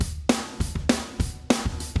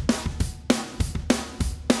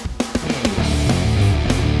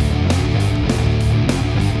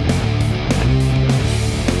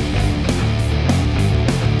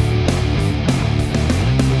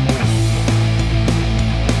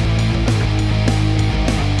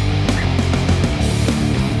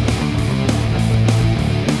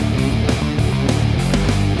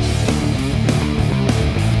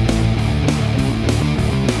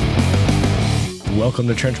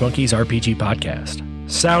to Trench Monkeys RPG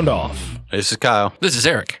Podcast. Sound off. This is Kyle. This is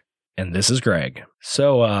Eric. And this is Greg.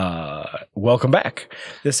 So, welcome back.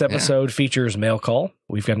 This episode features mail call.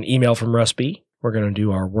 We've got an email from Russ B. We're going to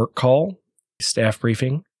do our work call, staff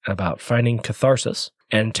briefing about finding catharsis,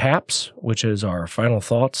 and taps, which is our final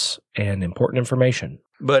thoughts and important information.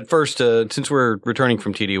 But first, since we're returning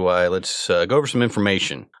from TDY, let's go over some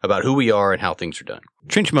information about who we are and how things are done.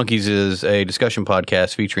 Trench Monkeys is a discussion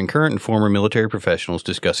podcast featuring current and former military professionals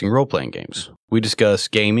discussing role-playing games. We discuss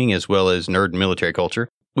gaming as well as nerd and military culture.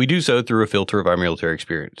 We do so through a filter of our military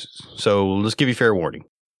experiences. So let's give you fair warning.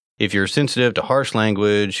 If you're sensitive to harsh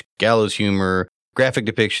language, gallows humor, graphic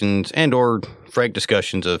depictions, and or frank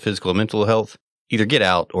discussions of physical and mental health, either get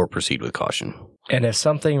out or proceed with caution. And if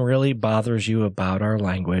something really bothers you about our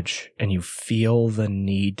language and you feel the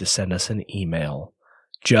need to send us an email,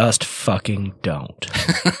 just fucking don't.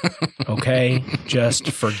 Okay?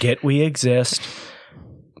 Just forget we exist.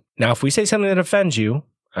 Now, if we say something that offends you,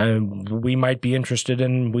 we might be interested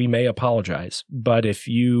and we may apologize. But if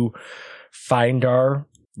you find our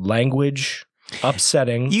language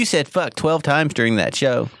upsetting. You said fuck 12 times during that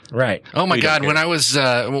show. Right. Oh my God. When I was,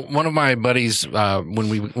 one of my buddies,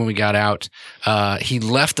 when we got out, he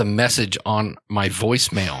left a message on my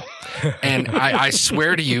voicemail. And I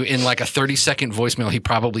swear to you, in like a 30-second voicemail, he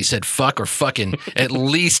probably said fuck or fucking at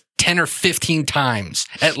least 10 or 15 times,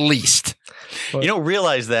 at least. You don't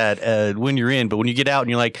realize that when you're in, but when you get out and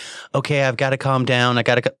you're like, okay, I've got to calm down. I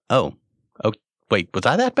got to, oh, wait, was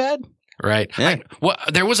I that bad? Right. Yeah.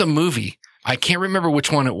 There was a movie. I can't remember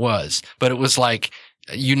which one it was, but it was like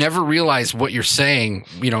you never realize what you're saying,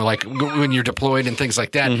 you know, like when you're deployed and things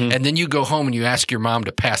like that. Mm-hmm. And then you go home and you ask your mom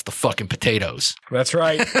to pass the fucking potatoes. That's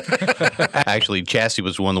right. Actually, Chassie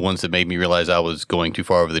was one of the ones that made me realize I was going too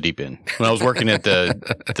far over the deep end. When I was working at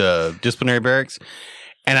the disciplinary barracks,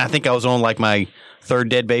 and I think I was on like my third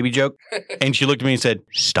dead baby joke, and she looked at me and said,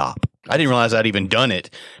 stop. I didn't realize I'd even done it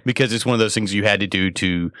because it's one of those things you had to do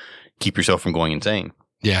to keep yourself from going insane.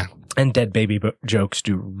 Yeah. And dead baby jokes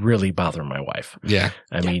do really bother my wife. Yeah.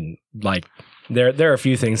 I mean, like, there are a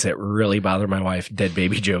few things that really bother my wife. Dead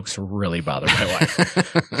baby jokes really bother my wife.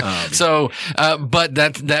 But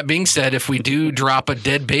that being said, if we do drop a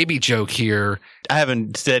dead baby joke here. I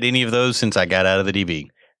haven't said any of those since I got out of the DB.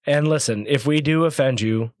 And listen, if we do offend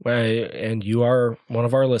you, and you are one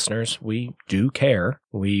of our listeners, we do care.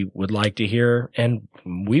 We would like to hear, and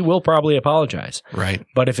we will probably apologize. Right.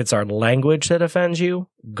 But if it's our language that offends you,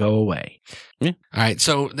 go away. Yeah. All right.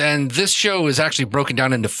 So then this show is actually broken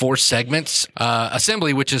down into 4 segments.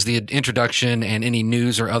 Assembly, which is the introduction and any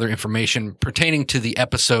news or other information pertaining to the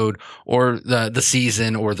episode or the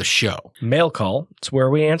season or the show. Mail call. It's where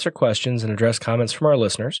we answer questions and address comments from our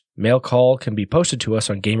listeners. Mail call can be posted to us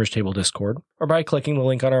on Gamers Table Discord or by clicking the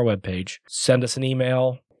link on our webpage. Send us an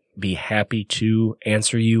email. Be happy to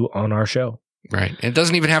answer you on our show. Right. And it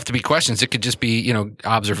doesn't even have to be questions. It could just be, you know,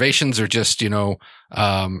 observations or just, you know,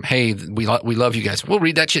 hey, we love you guys. We'll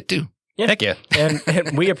read that shit too. Yeah. Heck yeah. and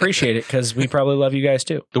we appreciate it because we probably love you guys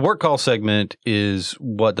too. The work call segment is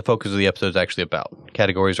what the focus of the episode is actually about.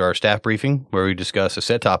 Categories are staff briefing, where we discuss a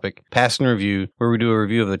set topic, pass and review, where we do a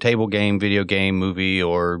review of a table game, video game, movie,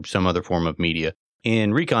 or some other form of media.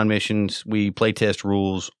 In recon missions, we play test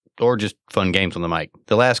rules or just fun games on the mic.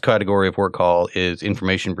 The last category of work call is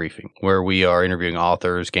information briefing, where we are interviewing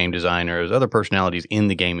authors, game designers, other personalities in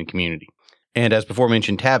the gaming community. And as before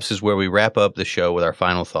mentioned, TAPS is where we wrap up the show with our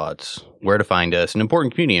final thoughts, where to find us, and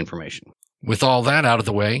important community information. With all that out of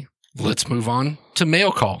the way, let's move on to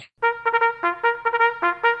mail call.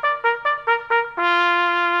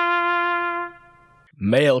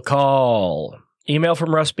 Mail call. Email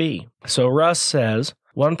from Russ B. So Russ says,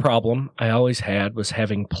 one problem I always had was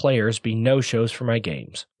having players be no-shows for my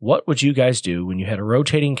games. What would you guys do when you had a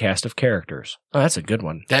rotating cast of characters? Oh, that's a good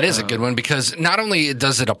one. That is a good one because not only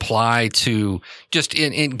does it apply to just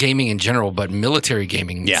in gaming in general, but military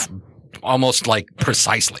gaming. Yeah. Almost like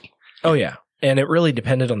precisely. Oh, yeah. And it really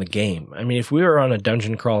depended on the game. I mean, if we were on a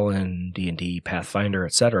dungeon crawl in D&D, Pathfinder,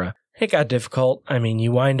 etc., it got difficult. I mean,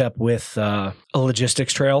 you wind up with a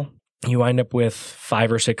logistics trail. You wind up with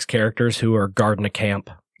 5 or 6 characters who are guarding a camp.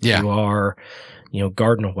 Yeah. Who are,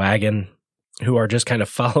 guarding a wagon, who are just kind of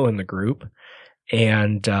following the group.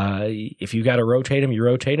 And if you got to rotate them, you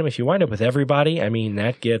rotate them. If you wind up with everybody, I mean,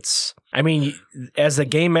 as a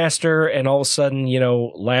game master and all of a sudden,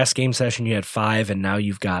 last game session you had 5 and now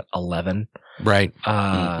you've got 11. Right.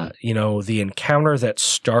 The encounter that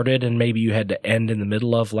started and maybe you had to end in the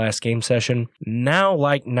middle of last game session, now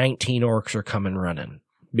like 19 orcs are coming running.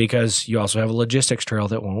 because you also have a logistics trail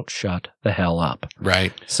that won't shut the hell up.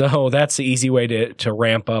 Right. So that's the easy way to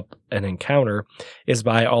ramp up an encounter is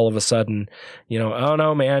by all of a sudden, oh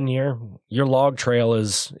no, man, your log trail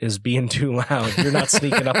is being too loud. You're not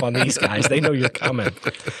sneaking up on these guys. They know you're coming.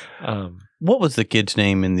 What was the kid's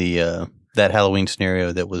name in the that Halloween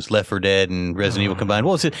scenario that was Left 4 Dead and Resident Evil combined?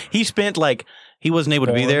 What was it? He spent he wasn't able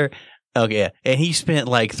to be there. Okay, yeah. And he spent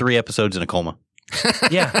 3 episodes in a coma.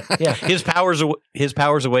 Yeah. His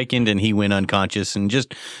powers awakened and he went unconscious and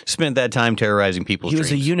just spent that time terrorizing people's dreams.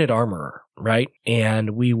 He was a unit armorer, right?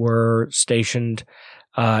 And we were stationed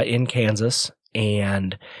in Kansas,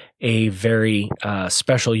 and a very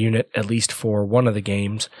special unit, at least for one of the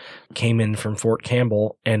games, came in from Fort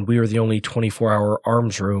Campbell, and we were the only 24-hour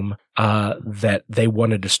arms room that they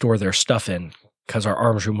wanted to store their stuff in, because our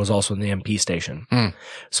arms room was also in the MP station.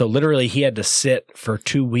 So literally he had to sit for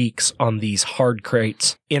 2 weeks on these hard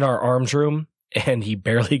crates in our arms room, and he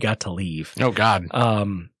barely got to leave. Oh, God.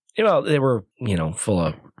 They were, full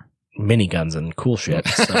of miniguns and cool shit.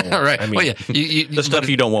 So, right. I mean, well, yeah. The stuff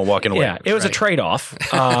you don't want walking away. Yeah, it was a trade-off.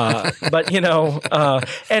 But,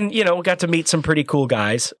 got to meet some pretty cool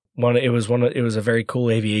guys. It was a very cool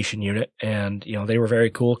aviation unit, and, they were very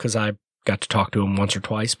cool because I got to talk to him once or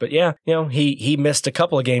twice. But yeah, he missed a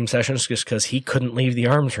couple of game sessions just because he couldn't leave the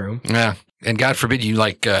arms room. Yeah. And God forbid you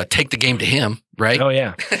take the game to him, right? Oh,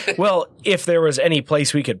 yeah. Well, if there was any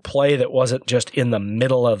place we could play that wasn't just in the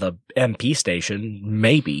middle of the MP station,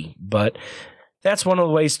 maybe. But that's one of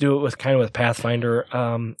the ways to do it with Pathfinder.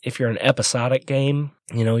 If you're an episodic game,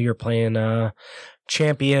 you're playing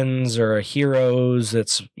Champions or Heroes,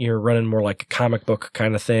 you're running more like a comic book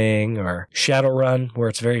kind of thing, or Shadowrun, where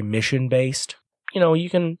it's very mission based. You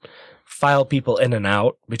can file people in and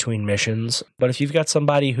out between missions. But if you've got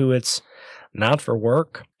somebody who it's not for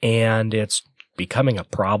work and it's becoming a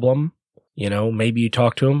problem, maybe you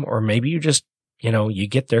talk to them, or maybe you just, you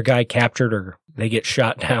get their guy captured or they get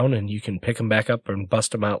shot down and you can pick them back up and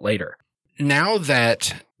bust them out later. Now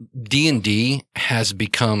that D&D has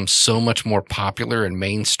become so much more popular and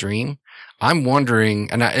mainstream, I'm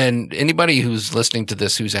wondering, and anybody who's listening to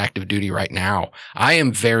this who's active duty right now, I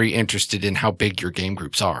am very interested in how big your game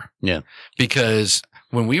groups are. Yeah. Because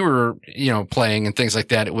when we were, playing and things like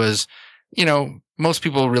that, it was, most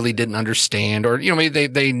people really didn't understand, or, maybe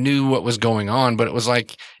they knew what was going on, but it was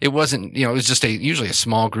it wasn't, it was just usually a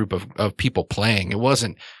small group of people playing. It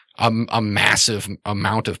wasn't a massive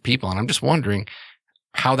amount of people. And I'm just wondering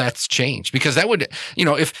how that's changed, because that would,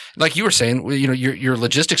 if, like you were saying, your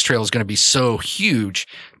logistics trail is going to be so huge.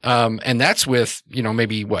 And that's with,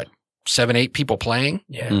 maybe 7, 8 people playing.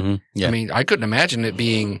 Yeah. Mm-hmm. Yeah. I mean, I couldn't imagine it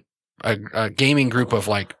being a gaming group of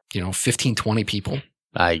 15, 20 people.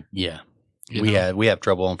 We have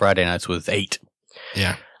trouble on Friday nights with 8.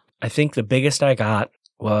 Yeah. I think the biggest I got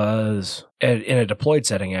was in a deployed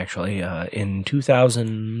setting, actually, in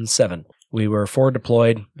 2007. We were forward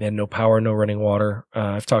deployed, had no power, no running water.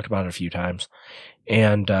 I've talked about it a few times.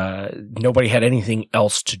 And nobody had anything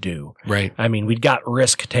else to do. Right. I mean, we'd got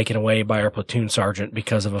Risk taken away by our platoon sergeant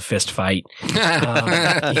because of a fist fight. You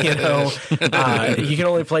can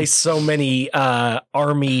only play so many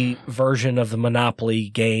army version of the Monopoly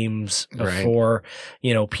games before,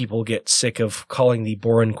 people get sick of calling the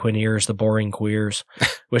boring queers the boring queers,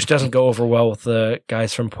 which doesn't go over well with the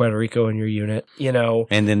guys from Puerto Rico in your unit,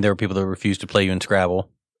 And then there are people that refuse to play you in Scrabble.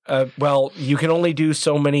 Well, you can only do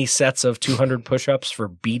so many sets of 200 push-ups for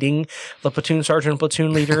beating the platoon sergeant and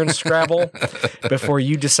platoon leader in Scrabble before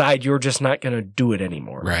you decide you're just not going to do it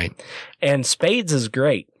anymore. Right. And Spades is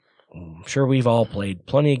great. I'm sure we've all played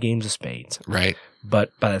plenty of games of Spades. Right.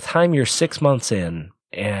 But by the time you're 6 months in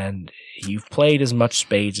and you've played as much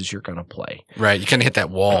Spades as you're going to play. Right. You kind of hit that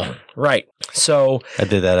wall. Right. So I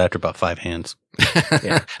did that after about 5 hands.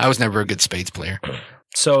 Yeah. I was never a good Spades player.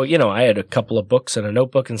 So, I had a couple of books and a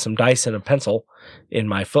notebook and some dice and a pencil in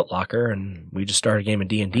my footlocker, and we just started a game of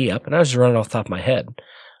D&D up, and I was just running off the top of my head.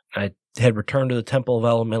 I had returned to the Temple of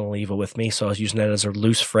Elemental Evil with me, so I was using that as a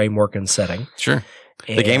loose framework and setting. Sure.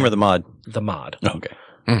 And the game or the mod? The mod. Okay.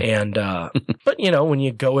 And, but, when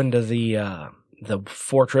you go into the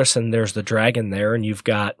fortress and there's the dragon there and you've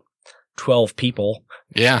got 12 people.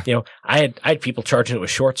 Yeah. I had people charging it with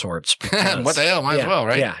short swords. What the hell? Might as well,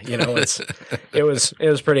 right? Yeah. It was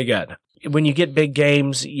pretty good. When you get big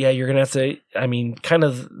games, you're going to have to, kind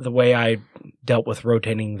of the way I dealt with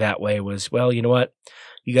rotating that way was, well, you know what?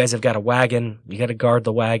 You guys have got a wagon. You got to guard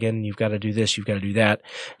the wagon. You've got to do this. You've got to do that.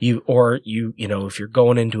 If you're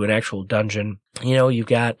going into an actual dungeon, you've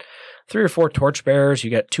got 3 or 4 torchbearers.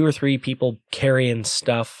 You got 2 or 3 people carrying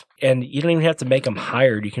stuff, and you don't even have to make them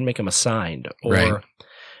hired. You can make them assigned, or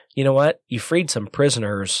you know what? You freed some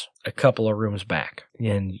prisoners a couple of rooms back.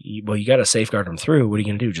 And, you got to safeguard them through. What are you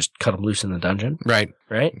going to do? Just cut them loose in the dungeon? Right.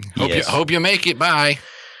 Right? Hope you make it. Bye.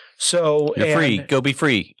 So You're free. Go be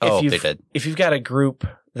free. Oh, they did. If you've got a group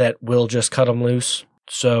that will just cut them loose,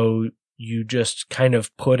 so you just kind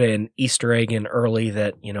of put an Easter egg in early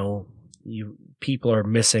that, people are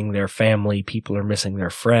missing their family, people are missing their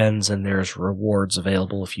friends, and there's rewards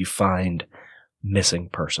available if you find missing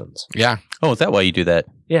persons. Yeah. Oh, is that why you do that?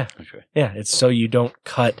 Yeah. Okay. Yeah. It's so you don't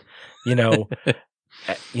cut,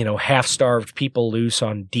 half-starved people loose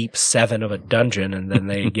on deep 7 of a dungeon and then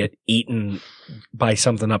they get eaten by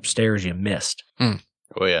something upstairs you missed.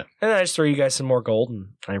 Oh, yeah. And I just throw you guys some more gold and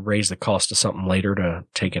I raise the cost of something later to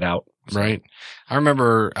take it out. So. Right. I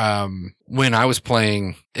remember when I was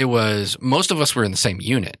playing, it was most of us were in the same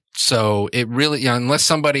unit. So it really, unless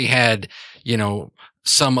somebody had,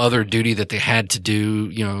 some other duty that they had to do,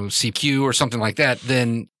 CQ or something like that,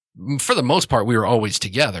 then for the most part, we were always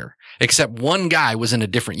together, except one guy was in a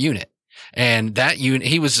different unit. And that unit,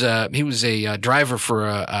 he was a driver for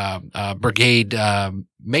a brigade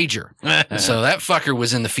major. So that fucker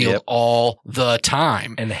was in the field all the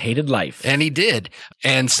time. And hated life. And he did.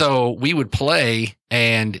 And so we would play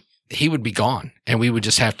and he would be gone. And we would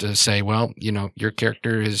just have to say, well, your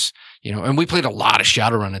character is, and we played a lot of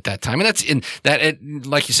Shadowrun at that time. And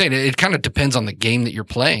like you said, it kind of depends on the game that you're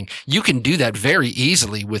playing. You can do that very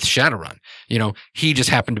easily with Shadowrun. He just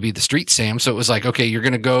happened to be the Street Sam. So it was like, okay, you're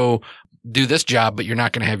going to go do this job, but you're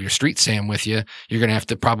not going to have your Street Sam with you. You're going to have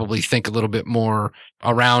to probably think a little bit more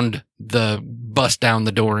around the bust down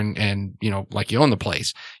the door and like you own the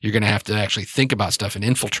place. You're going to have to actually think about stuff and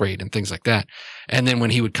infiltrate and things like that. And then when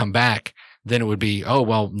he would come back, then it would be, oh,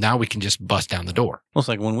 well, now we can just bust down the door. Well, it's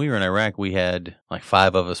like when we were in Iraq, we had like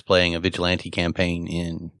 5 of us playing a vigilante campaign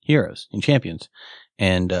in Heroes, in Champions.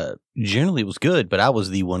 And generally it was good, but I was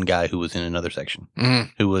the one guy who was in another section,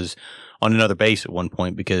 who was on another base at one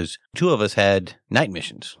point because 2 of us had night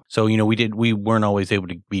missions. So, we weren't always able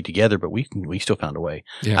to be together, but we still found a way.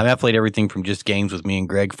 Yeah. I played everything from just games with me and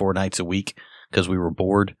Greg 4 nights a week because we were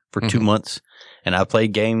bored for 2 months. And I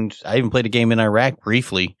played games. I even played a game in Iraq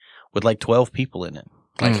briefly with like 12 people in it.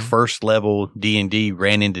 Like first level D&D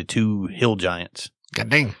ran into 2 hill giants. God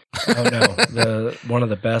dang. Oh no. One of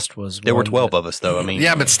the best was there were 12 of us though. I mean,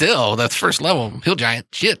 yeah, but still, that's first level hill giant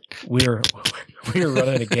shit. We were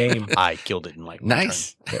running a game. I killed it in like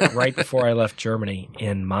nice. Right before I left Germany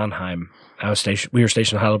in Mannheim. We were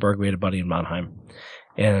stationed in Heidelberg. We had a buddy in Mannheim,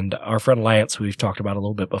 and our friend Lance, who we've talked about a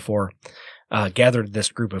little bit before, gathered this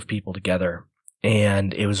group of people together.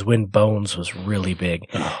 And it was when Bones was really big.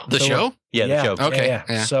 The show? Yeah, the show. Okay.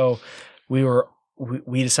 Yeah. So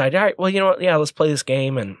we decided, all right, well, you know what? Yeah, let's play this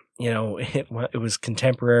game. And, it was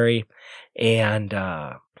contemporary. And,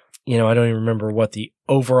 I don't even remember what the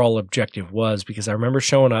overall objective was because I remember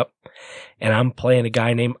showing up and I'm playing a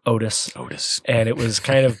guy named Otis. And it was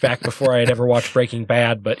kind of back before I had ever watched Breaking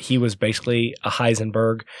Bad, but he was basically a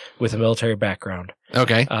Heisenberg with a military background.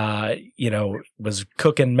 Okay. Was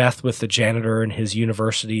cooking meth with the janitor in his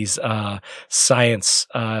university's science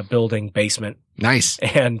building basement. Nice.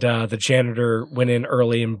 And the janitor went in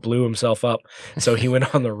early and blew himself up. So he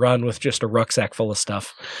went on the run with just a rucksack full of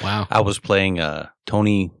stuff. Wow. I was playing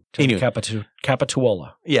Tony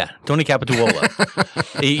Capituola. Yeah, Tony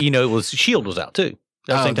Capituola. It was S.H.I.E.L.D. was out too.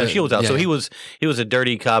 At the same time, S.H.I.E.L.D. was out. Yeah. So he was a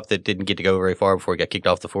dirty cop that didn't get to go very far before he got kicked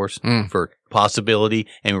off the force for possibility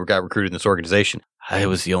and we got recruited in this organization. I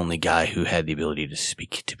was the only guy who had the ability to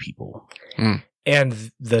speak to people.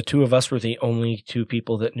 And the 2 of us were the only 2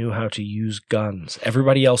 people that knew how to use guns.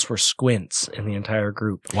 Everybody else were squints in the entire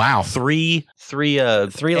group. Wow. Three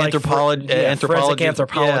forensic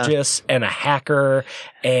anthropologists and a hacker.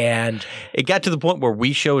 And it got to the point where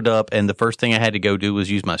we showed up and the first thing I had to go do was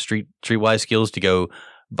use my streetwise skills to go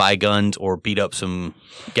buy guns or beat up some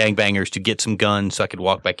gangbangers to get some guns so I could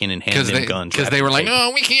walk back in and hand them guns. Because they were like,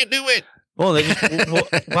 oh, we can't do it. Well,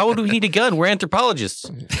 why would we need a gun? We're anthropologists.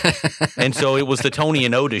 And so it was the Tony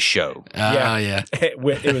and Otis show. Yeah. It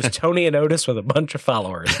was Tony and Otis with a bunch of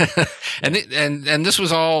followers. and this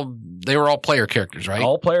was they were all player characters, right?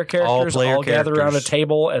 All player characters, all gathered around a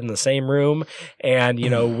table in the same room. And,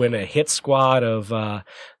 when a hit squad of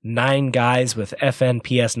 9 guys with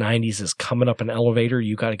FNPS 90s is coming up an elevator,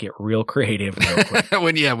 you got to get real creative real quick.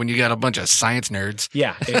 when you got a bunch of science nerds.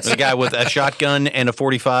 Yeah. It's a guy with a shotgun and a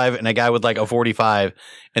 45 and a guy with like a 45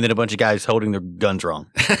 and then a bunch of guys holding their guns wrong.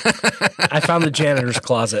 I found the janitor's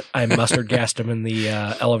closet. I mustard gassed him in the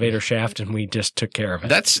elevator shaft and we just took care of it.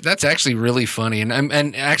 That's actually really funny.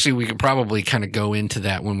 And actually we could probably kind of go into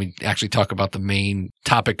that when we actually talk about the main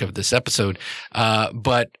topic of this episode.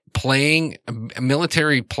 But playing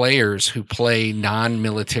military players who play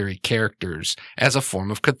non-military characters as a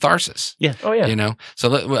form of catharsis. Yeah. Oh yeah. You know,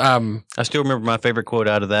 so I still remember my favorite quote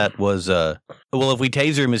out of that was, "Well, if we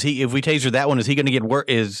taser him, if we taser that one, is he going to get work?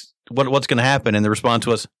 What's going to happen?" And the response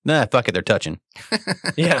was, "Nah, fuck it, they're touching."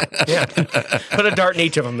 Yeah. Put a dart in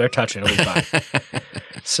each of them. They're touching. It'll be fine.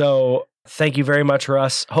 So thank you very much,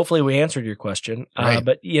 Russ. Hopefully we answered your question. Right.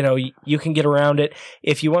 But, you can get around it.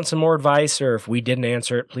 If you want some more advice or if we didn't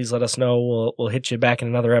answer it, please let us know. We'll hit you back in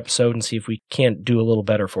another episode and see if we can't do a little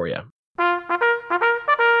better for you.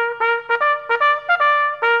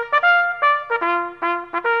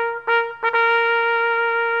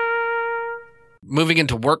 Moving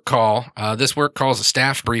into work call, this work call is a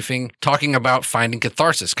staff briefing talking about finding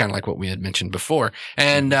catharsis, kind of like what we had mentioned before.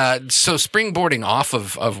 And so springboarding off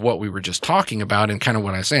of what we were just talking about and kind of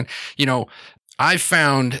what I was saying, I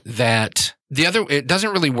found that it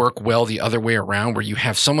doesn't really work well the other way around where you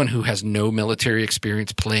have someone who has no military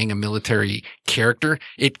experience playing a military character.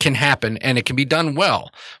 It can happen and it can be done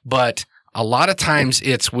well, but a lot of times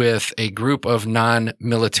it's with a group of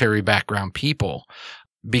non-military background people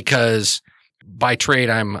because by trade,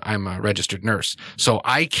 I'm a registered nurse, so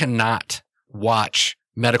I cannot watch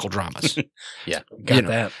medical dramas. Yeah, got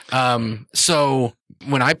that. So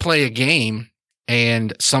when I play a game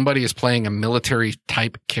and somebody is playing a military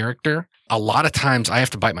type character, a lot of times I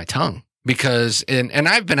have to bite my tongue because, and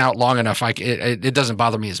I've been out long enough, it doesn't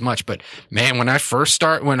bother me as much. But man, when I first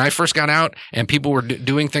got out and people were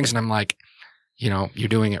doing things, and I'm like, you're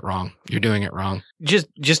doing it wrong. You're doing it wrong.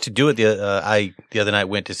 Just to do it, the other night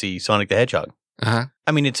went to see Sonic the Hedgehog. Uh-huh.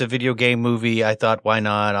 I mean, it's a video game movie. I thought, why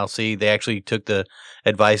not? I'll see. They actually took the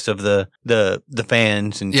advice of the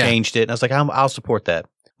fans and changed it. And I was like, I'll support that.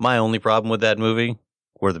 My only problem with that movie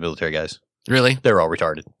were the military guys. Really? They're all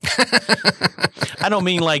retarded. I don't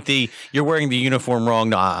mean like you're wearing the uniform wrong.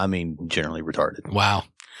 No, I mean generally retarded. Wow.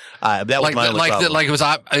 That was my only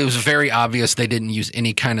problem. It was very obvious they didn't use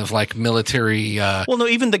any kind of like military. Well, no,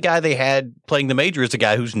 even the guy they had playing the Major is a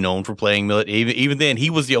guy who's known for playing military. Even then,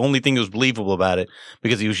 he was the only thing that was believable about it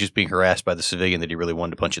because he was just being harassed by the civilian that he really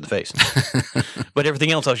wanted to punch in the face. But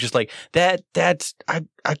everything else, I was just like, that's I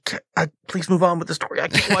please move on with the story. I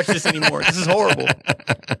can't watch this anymore. This is horrible.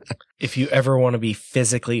 If you ever want to be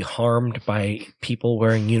physically harmed by people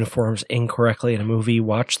wearing uniforms incorrectly in a movie,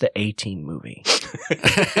 watch the A-Team movie.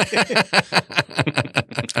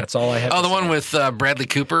 That's all I have. Oh, the one with Bradley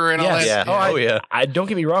Cooper and all that? Yeah. Yeah. I don't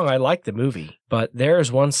get me wrong. I like the movie, but there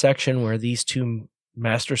is one section where these two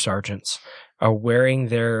master sergeants are wearing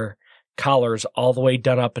their collars all the way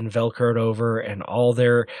done up and velcroed over and all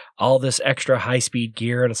this extra high-speed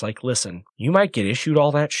gear. And it's like, listen, you might get issued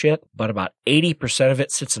all that shit, but about 80% of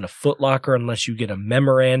it sits in a Foot Locker unless you get a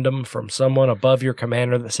memorandum from someone above your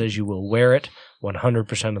commander that says you will wear it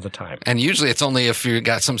 100% of the time. And usually it's only if you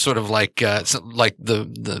got some sort of like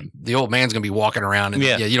the old man's going to be walking around and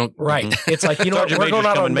you don't. Right. It's like, we're going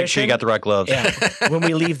out on make sure you got the right gloves. Yeah. When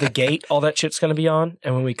we leave the gate, all that shit's going to be on.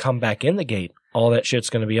 And when we come back in the gate, all that shit's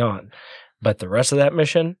going to be on. But the rest of that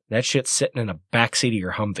mission, that shit's sitting in the backseat of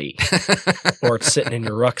your Humvee or it's sitting in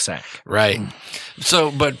your rucksack. Right.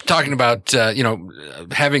 So, but talking about,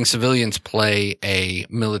 having civilians play a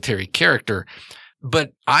military character,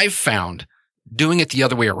 but I've found doing it the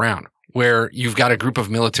other way around, where you've got a group of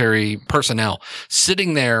military personnel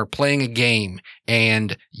sitting there playing a game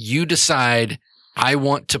and you decide, I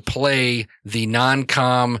want to play the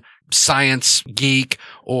non-com science geek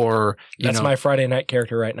or, That's my Friday night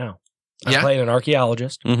character right now. I'm Yeah? playing an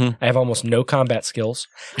archaeologist. Mm-hmm. I have almost no combat skills.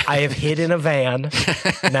 I have hid in a van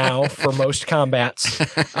now for most combats.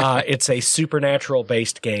 It's a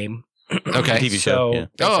supernatural-based game. Okay. TV show. Yeah.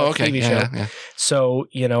 It's Oh, a okay. TV Yeah, show. yeah. So,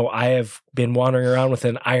 I have been wandering around with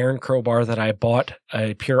an iron crowbar that I bought,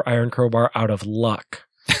 a pure iron crowbar out of luck.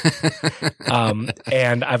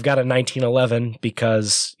 And I've got a 1911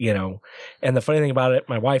 because, and the funny thing about it,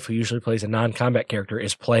 my wife, who usually plays a non-combat character,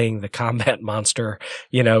 is playing the combat monster,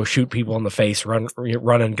 shoot people in the face, run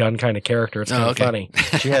and gun kind of character. It's kind of funny.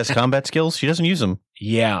 She has combat skills. She doesn't use them.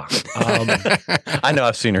 Yeah. I know.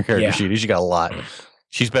 I've seen her character Yeah. shoot. She's got a lot.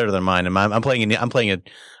 She's better than mine. And I'm playing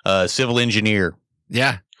a civil engineer.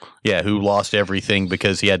 Yeah. Yeah, who lost everything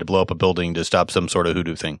because he had to blow up a building to stop some sort of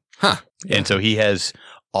hoodoo thing. Huh. And so he has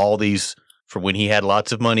all these, from when he had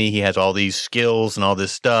lots of money, he has all these skills and all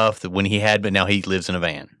this stuff that when he had, but now he lives in a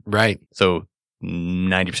van. Right. So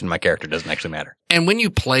 90% of my character doesn't actually matter. And when you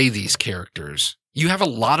play these characters, you have a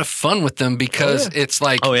lot of fun with them because it's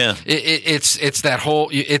like, it's that whole,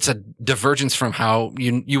 it's a divergence from how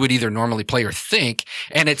you would either normally play or think.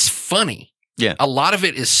 And it's funny. Yeah. A lot of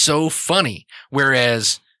it is so funny.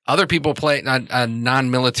 Whereas other people play a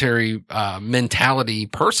non-military mentality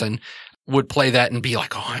person would play that and be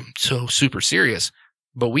like, oh, I'm so super serious.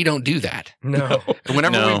 But we don't do that. No.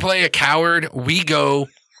 Whenever we play a coward, we go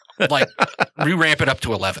like we ramp it up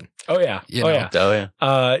to 11. Oh yeah. You know? Oh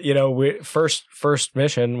yeah. We first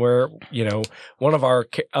mission where, one of our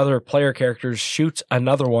other player characters shoots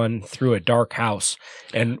another one through a dark house,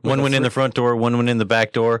 and one went in the front door, one went in the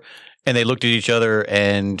back door, and they looked at each other,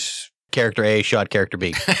 and character A shot character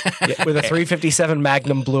B. With a 357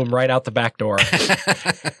 Magnum blew him right out the back door.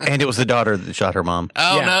 And it was the daughter that shot her mom.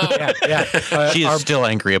 Oh, no. Yeah. She is still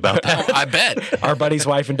angry about that. Oh, I bet. Our buddy's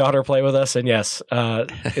wife and daughter play with us, and yes,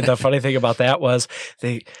 the funny thing about that was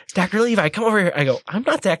Dr. Levi, come over here. I go, I'm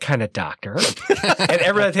not that kind of doctor. And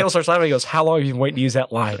everyone at the table starts laughing. He goes, how long have you been waiting to use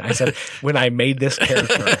that line? I said, when I made this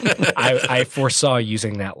character, I foresaw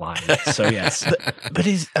using that line. So yes. But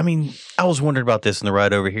I was wondering about this in the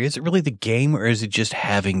ride over here. Is it really the game, or is it just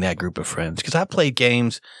having that group of friends? Because I played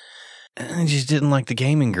games and I just didn't like the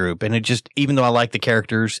gaming group, and it just, even though I liked the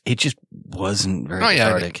characters, it just wasn't very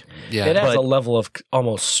cathartic. Yeah, it has a level of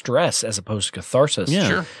almost stress as opposed to catharsis. Yeah.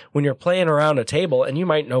 Sure. When you're playing around a table and you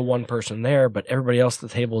might know one person there, but everybody else at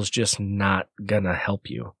the table is just not gonna help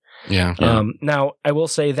you. Yeah. Now I will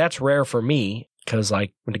say that's rare for me, because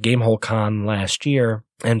like went to Gamehole Con last year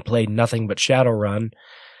and played nothing but Shadowrun.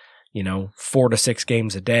 4 to 6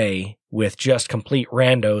 games a day with just complete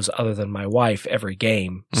randos other than my wife every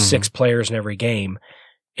game, 6 players in every game,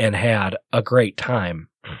 and had a great time.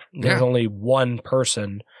 There's only one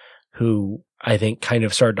person who I think kind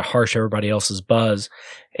of started to harsh everybody else's buzz,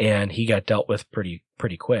 and he got dealt with pretty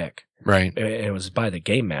quick. Right. And it was by the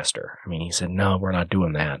game master. He said, no, we're not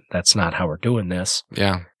doing that. That's not how we're doing this.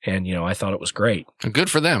 Yeah. And, I thought it was great. Good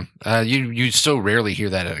for them. You so rarely hear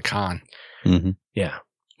that at a con. Mm-hmm. Yeah.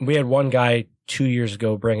 We had one guy 2 years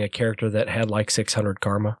ago bring a character that had like 600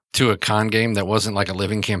 karma. To a con game that wasn't like a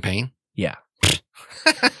living campaign? Yeah.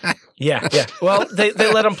 Yeah. Well, they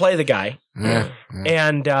let him play the guy. Yeah.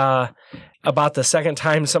 And about the second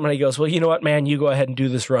time, somebody goes, well, you know what, man? You go ahead and do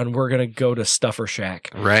this run. We're going to go to Stuffer Shack.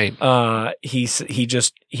 Right. He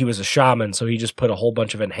was a shaman, so he just put a whole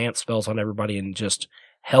bunch of enhanced spells on everybody and just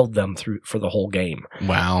held them through for the whole game.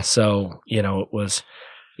 Wow. So,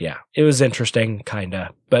 it was interesting, kind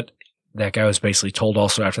of. But that guy was basically told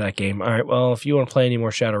also after that game, all right, well, if you want to play any more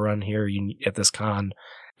Shadowrun here at this con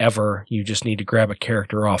ever, you just need to grab a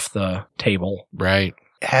character off the table. Right.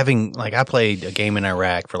 I played a game in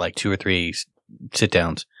Iraq for like 2 or 3 sit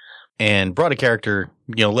downs and brought a character,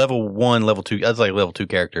 level 1, level 2. I was like level 2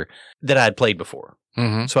 character that I had played before.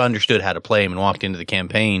 Mm-hmm. So I understood how to play him and walked into the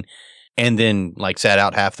campaign, and then sat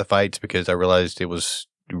out half the fights because I realized it was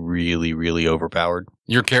really, really overpowered.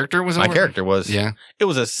 Your character was My character was. Yeah. It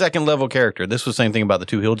was a 2nd level character. This was the same thing about the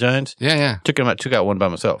 2 hill giants. Yeah. Took out one by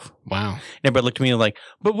myself. Wow. And everybody looked at me and like,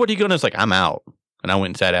 but what are you going to? It's like, I'm out. And I went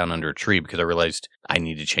and sat down under a tree because I realized I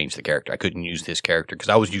needed to change the character. I couldn't use this character because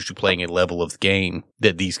I was used to playing a level of the game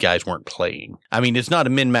that these guys weren't playing. It's not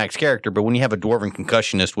a min-max character, but when you have a Dwarven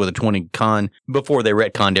Concussionist with a 20 con, before they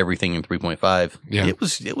retconned everything in 3.5,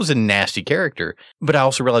 it was a nasty character. But I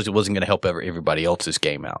also realized it wasn't going to help everybody else's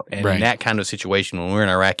game out. And in that kind of situation, when we're in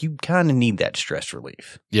Iraq, you kind of need that stress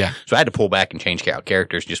relief. Yeah. So I had to pull back and change out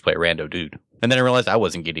characters and just play a rando dude. And then I realized I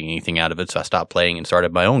wasn't getting anything out of it, so I stopped playing and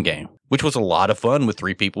started my own game, which was a lot of fun with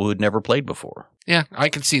 3 people who had never played before. Yeah, I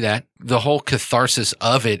can see that. The whole catharsis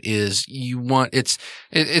of it is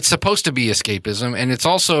it's supposed to be escapism, and it's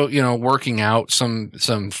also, working out some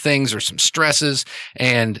things or some stresses.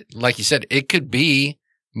 And like you said, it could be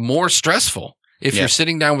more stressful if you're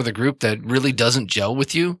sitting down with a group that really doesn't gel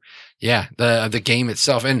with you. Yeah, the game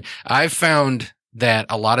itself. And I've found that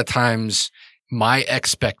a lot of times my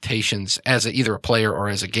expectations as either a player or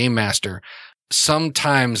as a game master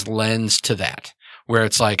sometimes lends to that, where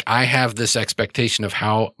it's like I have this expectation of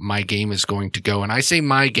how my game is going to go. And I say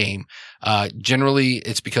my game, generally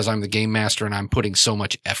it's because I'm the game master and I'm putting so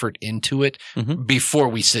much effort into it before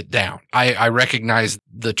we sit down. I recognize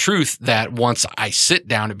the truth that once I sit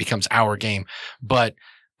down, it becomes our game, but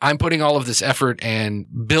I'm putting all of this effort and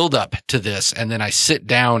build up to this. And then I sit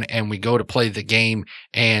down and we go to play the game,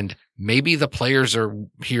 and maybe the players are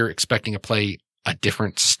here expecting to play a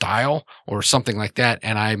different style or something like that.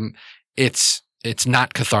 And it's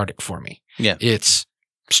not cathartic for me. Yeah. It's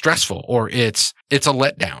stressful, or it's a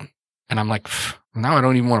letdown. And I'm like, now I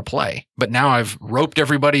don't even want to play, but now I've roped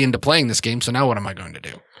everybody into playing this game. So now what am I going to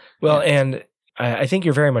do? Well, and I think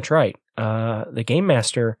you're very much right. The game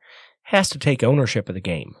master has to take ownership of the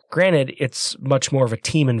game. Granted, it's much more of a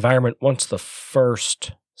team environment once the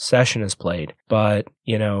first session is played. But,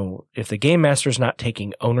 if the game master's not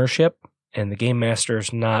taking ownership and the game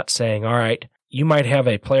master's not saying, all right, you might have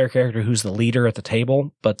a player character who's the leader at the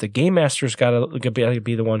table, but the game master's got to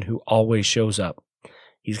be the one who always shows up.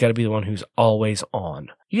 He's got to be the one who's always on.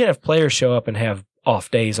 You can have players show up and have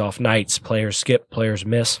off days, off nights. Players skip, players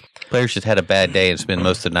miss. Players just had a bad day and spend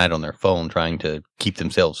most of the night on their phone trying to keep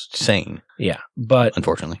themselves sane. Yeah, but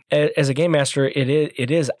unfortunately, as a game master,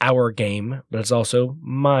 it is our game, but it's also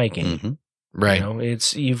my game. Mm-hmm. Right.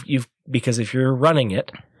 It's you've because if you're running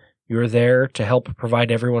it, you're there to help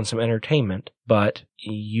provide everyone some entertainment, but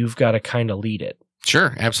you've got to kind of lead it.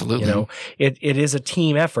 Sure, absolutely. It is a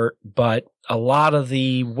team effort, but a lot of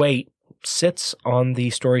the weight sits on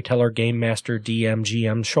the storyteller, game master, DM,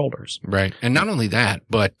 GM's shoulders. Right. And not only that,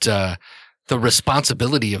 but the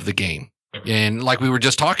responsibility of the game. And like we were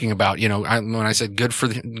just talking about, when I said good for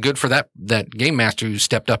that game master who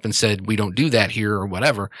stepped up and said, we don't do that here or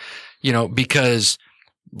whatever, because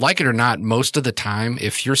like it or not, most of the time,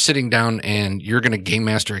 if you're sitting down and you're going to game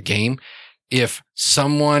master a game, if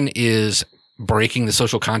someone is breaking the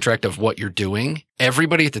social contract of what you're doing,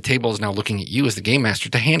 everybody at the table is now looking at you as the game master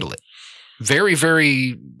to handle it. Very,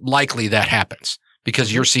 very likely that happens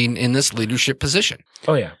because you're seen in this leadership position.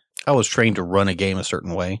 Oh yeah. I was trained to run a game a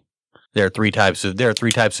certain way. There are three types of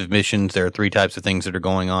missions. There are three types of things that are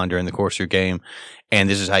going on during the course of your game. And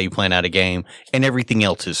this is how you plan out a game. And everything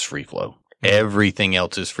else is free flow. Everything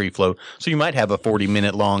else is free flow. So you might have a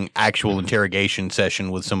 40-minute long actual interrogation session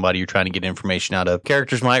with somebody you're trying to get information out of.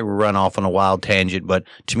 Characters might run off on a wild tangent, but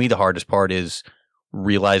to me the hardest part is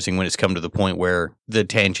realizing when it's come to the point where the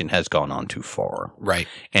tangent has gone on too far. Right.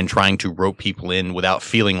 And trying to rope people in without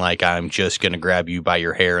feeling like I'm just going to grab you by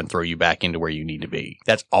your hair and throw you back into where you need to be.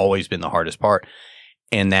 That's always been the hardest part.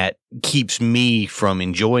 And that keeps me from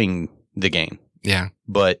enjoying the game. Yeah.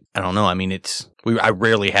 But I don't know. I mean, I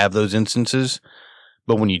rarely have those instances,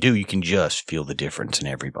 but when you do, you can just feel the difference in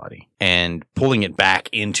everybody. And pulling it back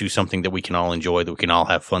into something that we can all enjoy, that we can all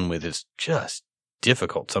have fun with is just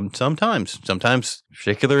difficult. Sometimes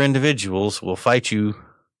particular individuals will fight you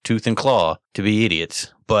tooth and claw to be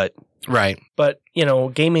idiots, but right. But,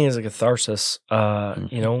 gaming is a catharsis.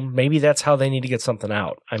 Maybe that's how they need to get something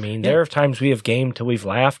out. I mean, there are times we have gamed till we've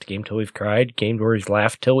laughed, gamed till we've cried, gamed where we've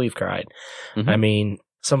laughed till we've cried. Mm-hmm. I mean,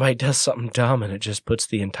 somebody does something dumb and it just puts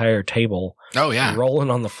the entire table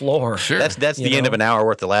rolling on the floor. Sure. That's the end of an hour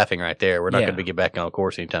worth of laughing right there. We're not going to get back on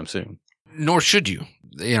course anytime soon. Nor should you.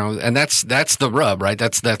 And that's the rub, right?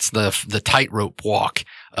 That's the tightrope walk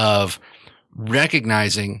of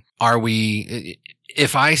recognizing,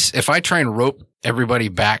 if I try and rope everybody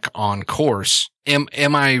back on course, am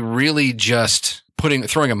I really just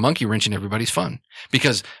throwing a monkey wrench in everybody's fun?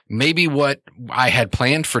 Because maybe what I had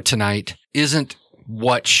planned for tonight isn't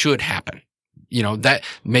what should happen. That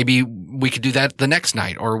maybe we could do that the next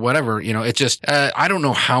night or whatever. It's just, I don't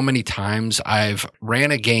know how many times I've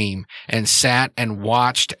ran a game and sat and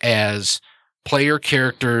watched as player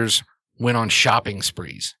characters went on shopping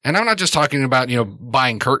sprees. And I'm not just talking about,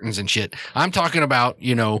 buying curtains and shit. I'm talking about,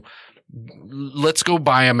 let's go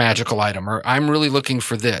buy a magical item, or I'm really looking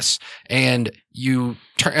for this. And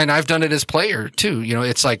and I've done it as player too.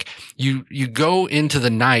 It's like you go into the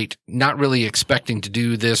night not really expecting to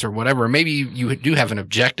do this or whatever. Maybe you do have an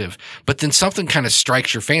objective, but then something kind of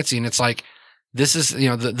strikes your fancy and it's like, this is,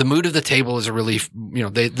 the mood of the table is a relief.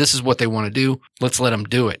 This is what they want to do. Let's let them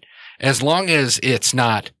do it. As long as it's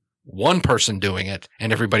not one person doing it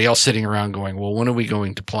and everybody else sitting around going, well, when are we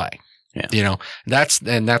going to play? Yeah. That's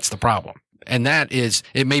the problem. And that is,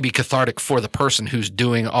 it may be cathartic for the person who's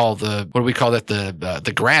doing all the, what do we call that?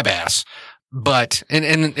 The grab ass. But,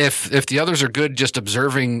 and if the others are good, just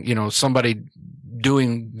observing, somebody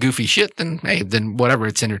doing goofy shit, then hey, then whatever,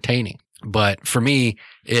 it's entertaining. But for me,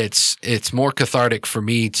 it's more cathartic for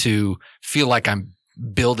me to feel like I'm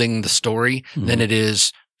building the story than it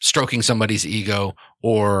is stroking somebody's ego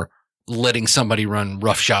or letting somebody run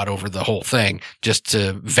roughshod over the whole thing just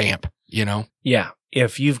to vamp, Yeah.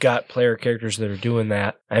 If you've got player characters that are doing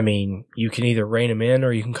that, I mean, you can either rein them in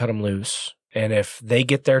or you can cut them loose. And if they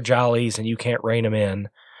get their jollies and you can't rein them in,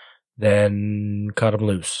 then cut them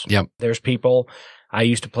loose. Yep. There's people I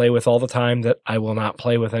used to play with all the time that I will not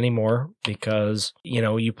play with anymore because,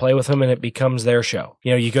 you play with them and it becomes their show.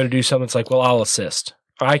 You go to do something, it's like, well, I'll assist.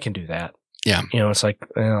 I can do that. Yeah. It's like,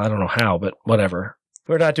 I don't know how, but whatever.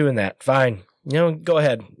 We're not doing that. Fine. Go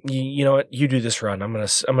ahead. You know what? You do this run. I'm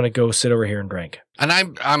gonna go sit over here and drink. And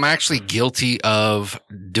I'm actually guilty of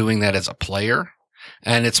doing that as a player.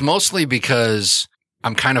 And it's mostly because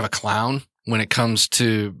I'm kind of a clown when it comes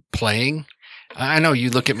to playing. I know you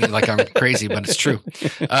look at me like I'm crazy, but it's true.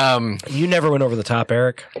 You never went over the top,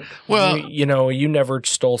 Eric. Well, you never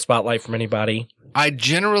stole spotlight from anybody. I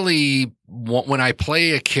generally, when I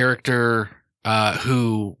play a character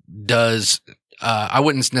who does, I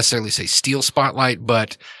wouldn't necessarily say steal spotlight,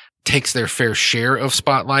 but takes their fair share of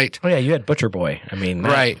spotlight. Oh yeah, you had Butcher Boy. I mean,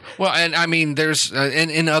 right. Well, and I mean, there's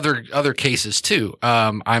in other cases too.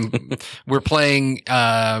 We're playing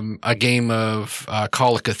a game of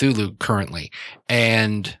Call of Cthulhu currently,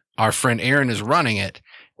 and our friend Aaron is running it,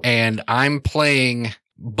 and I'm playing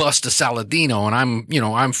Busta Saladino, and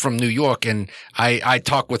I'm from New York, and I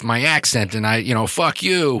talk with my accent, and fuck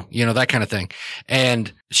you, that kind of thing.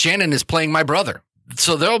 And Shannon is playing my brother.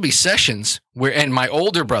 So there'll be sessions and my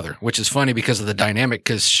older brother, which is funny because of the dynamic,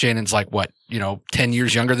 because Shannon's like, 10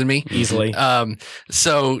 years younger than me? Easily.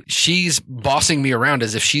 So she's bossing me around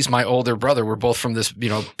as if she's my older brother. We're both from this,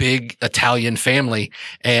 big Italian family,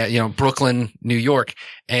 Brooklyn, New York.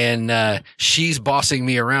 And she's bossing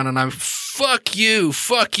me around, and I'm, fuck you,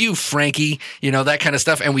 Frankie, that kind of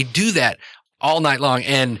stuff. And we do that all night long.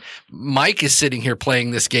 And Mike is sitting here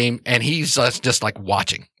playing this game, and he's just like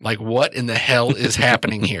watching, like, what in the hell is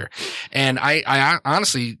happening here? And I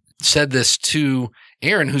honestly said this to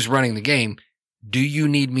Aaron, who's running the game. Do you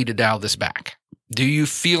need me to dial this back? Do you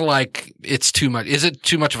feel like it's too much? Is it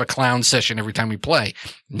too much of a clown session every time we play?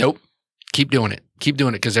 Nope. Keep doing it. Keep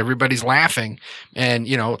doing it, because everybody's laughing. And,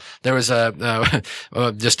 there was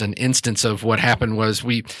just an instance of what happened was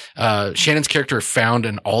Shannon's character found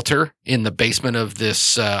an altar in the basement of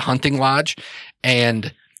this hunting lodge,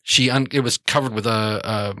 and it was covered with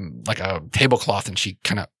a tablecloth, and she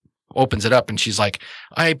kind of opens it up, and she's like,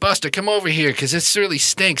 "Hey, Buster, come over here, because this really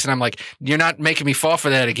stinks." And I'm like, "You're not making me fall for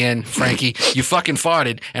that again, Frankie. You fucking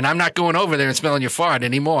farted, and I'm not going over there and smelling your fart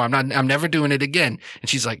anymore. I'm never doing it again." And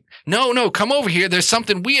she's like, No, come over here. There's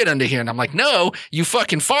something weird under here." And I'm like, "No, you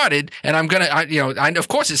fucking farted, and I'm gonna, of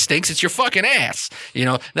course it stinks. It's your fucking ass,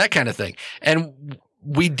 that kind of thing." And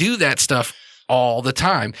we do that stuff all the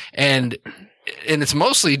time, and it's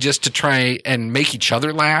mostly just to try and make each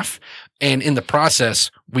other laugh. And in the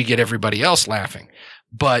process, we get everybody else laughing.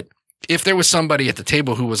 But if there was somebody at the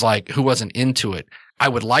table who wasn't into it, I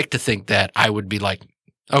would like to think that I would be like,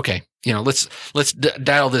 okay, let's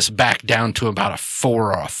dial this back down to about a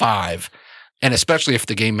 4 or a 5. And especially if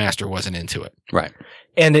the game master wasn't into it. Right.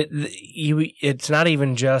 And it's not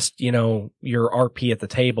even just, your RP at the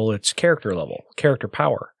table. It's character level, character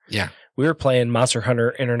power. Yeah. We were playing Monster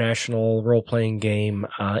Hunter International role-playing game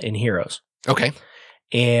in Heroes. Okay.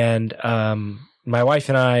 And my wife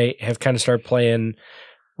and I have kind of started playing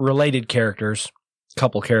related characters,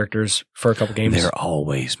 couple characters for a couple games. They're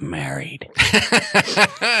always married.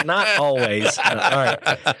 Not always. All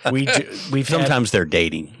right. Sometimes they're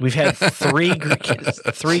dating. We've had three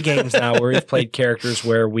games now where we've played characters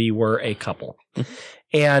where we were a couple.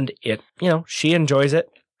 And she enjoys it.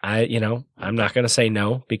 I'm not going to say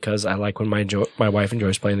no, because I like when my wife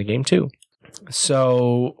enjoys playing the game too.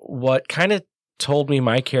 So what kind of told me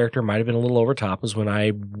my character might have been a little over top was when I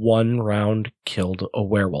one round killed a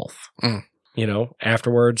werewolf. Mm.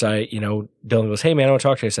 Afterwards, Dylan goes, "Hey man, I want to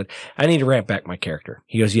talk to you." I said, "I need to ramp back my character."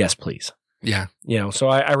 He goes, "Yes, please." Yeah. So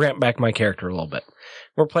I ramped back my character a little bit.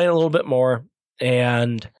 We're playing a little bit more,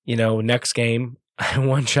 and next game, I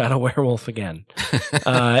one-shot a werewolf again. 3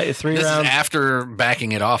 this rounds. Is after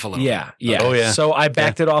backing it off a little. Yeah. Oh, yeah. So I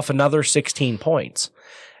backed it off another 16 points.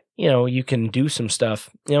 You can do some stuff.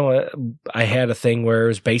 I had a thing where it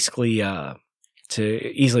was basically,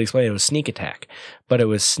 to easily explain, it was sneak attack. But it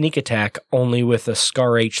was sneak attack only with a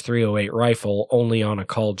Scar H308 rifle, only on a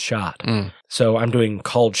called shot. Mm. So I'm doing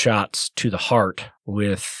called shots to the heart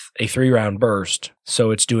with a 3-round burst.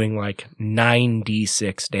 So it's doing like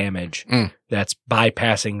 9d6 damage. Mm. That's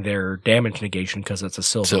bypassing their damage negation because it's a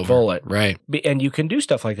silver bullet. Right. And you can do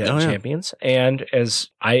stuff like that in Champions. And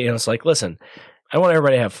it's like, listen, I want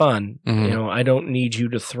everybody to have fun. Mm-hmm. I don't need you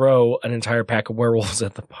to throw an entire pack of werewolves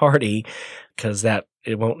at the party, because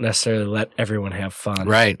it won't necessarily let everyone have fun.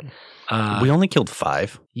 Right. We only killed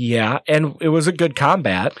 5. Yeah, and it was a good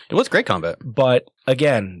combat. It was great combat. But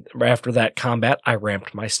again, after that combat, I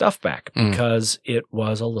ramped my stuff back because it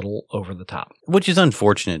was a little over the top. Which is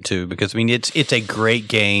unfortunate too, because it's a great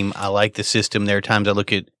game. I like the system. There are times I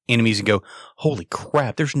look at enemies and go, "Holy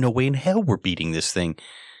crap! There's no way in hell we're beating this thing."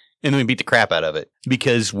 And then we beat the crap out of it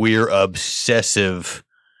because we're obsessive,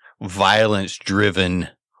 violence-driven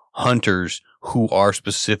hunters who are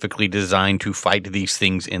specifically designed to fight these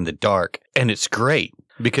things in the dark. And it's great.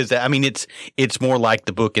 Because I mean, it's more like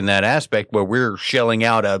the book in that aspect where we're shelling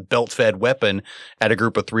out a belt-fed weapon at a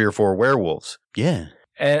group of 3 or 4 werewolves. Yeah.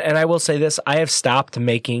 And I will say this, I have stopped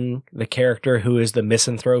making the character who is the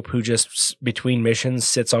misanthrope who just between missions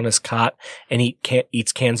sits on his cot and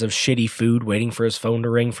eats cans of shitty food waiting for his phone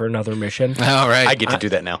to ring for another mission. All right. I get to do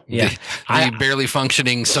that now. Yeah. The barely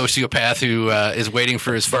functioning sociopath who is waiting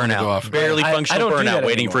for his phone to go off. Barely I functional don't do that burnout,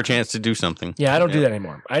 waiting anymore. for a chance to do something. Yeah, I don't do that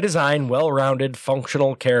anymore. I design well-rounded,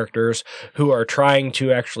 functional characters who are trying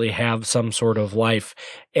to actually have some sort of life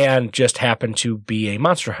and just happen to be a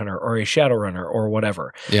monster hunter or a shadow runner or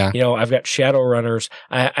whatever. Yeah. You know, I've got shadow runners.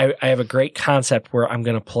 I have a great concept where I'm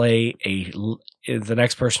going to play the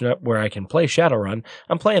next person up where I can play Shadowrun.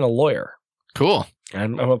 I'm playing a lawyer. Cool.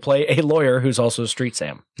 I'm going to play a lawyer who's also a Street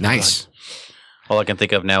Sam. Nice. All I can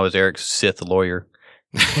think of now is Eric's Sith lawyer.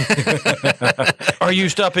 Are you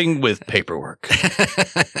stopping with paperwork?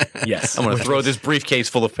 Yes. I'm going to throw this briefcase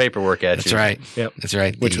full of paperwork at That's you. right. Yep. That's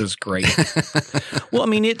right. Which was great. Well, I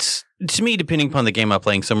mean, it's to me, depending upon the game I'm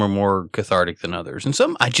playing, some are more cathartic than others. And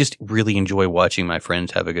some I just really enjoy watching my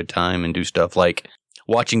friends have a good time and do stuff like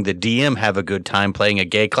watching the DM have a good time playing a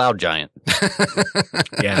gay cloud giant.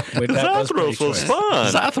 Yeah. Zathros was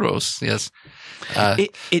fun. Zathros, yes.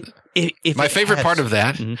 If My it favorite has- part of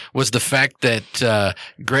that Mhm. was the fact that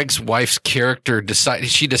Greg's wife's character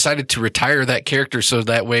decided to retire that character so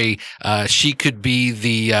that way she could be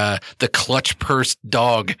the clutch purse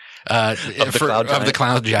dog the Cloud of the Giant.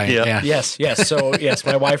 Cloud Giant. Yeah. Yeah. Yes. So, yes,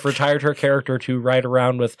 my wife retired her character to ride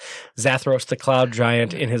around with Zathros the Cloud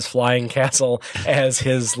Giant in his flying castle as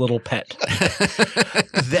his little pet.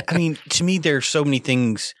 I mean, to me, there are so many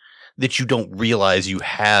things that you don't realize you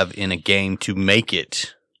have in a game to make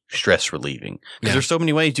it stress relieving. Because Yeah. there's so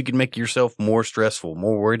many ways you can make yourself more stressful,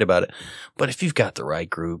 more worried about it. But if you've got the right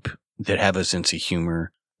group that have a sense of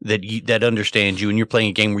humor, that understands you, and you're playing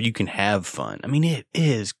a game where you can have fun, I mean, it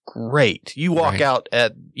is great. You walk Right. out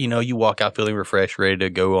feeling refreshed, ready to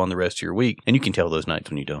go on the rest of your week, and you can tell those nights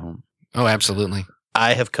when you go home. Oh, absolutely.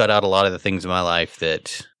 I have cut out a lot of the things in my life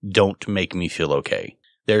that don't make me feel okay.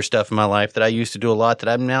 There's stuff in my life that I used to do a lot that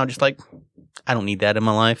I'm now just like, I don't need that in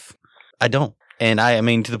my life. I don't. And I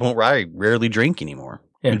mean, to the point where I rarely drink anymore.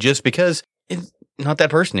 Yeah. Just because it's not that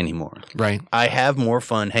person anymore. Right. I have more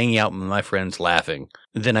fun hanging out with my friends laughing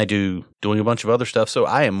than I do doing a bunch of other stuff. So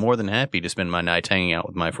I am more than happy to spend my nights hanging out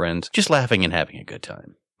with my friends, just laughing and having a good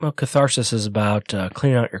time. Well, catharsis is about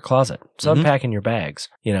cleaning out your closet. It's Mhm. unpacking your bags,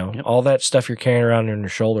 Yep. all that stuff you're carrying around on your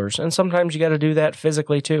shoulders. And sometimes you got to do that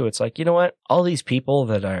physically too. It's like, you know what? All these people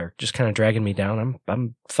that are just kind of dragging me down,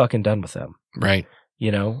 I'm fucking done with them. Right.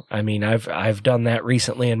 I mean, I've done that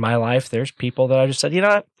recently in my life. There's people that I just said, you know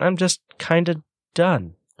what? I'm just kind of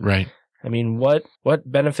done. Right. I mean, what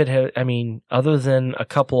benefit other than a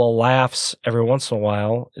couple of laughs every once in a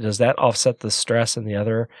while, does that offset the stress and the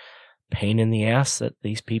other pain in the ass that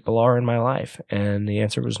these people are in my life? And the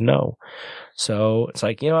answer was no. So it's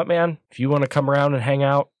like, you know what, man, if you want to come around and hang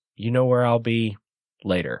out, you know where I'll be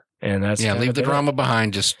later. And that's Yeah. kind Leave of the been it. drama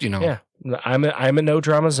behind. Just, Yeah. I'm a no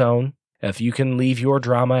drama zone. If you can leave your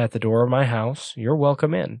drama at the door of my house, you're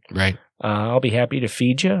welcome in. Right. I'll be happy to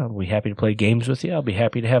feed you. I'll be happy to play games with you. I'll be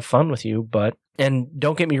happy to have fun with you. And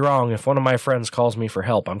don't get me wrong, if one of my friends calls me for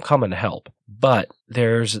help, I'm coming to help. But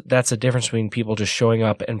that's a difference between people just showing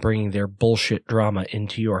up and bringing their bullshit drama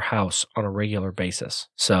into your house on a regular basis.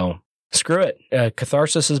 So screw it.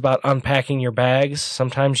 Catharsis is about unpacking your bags.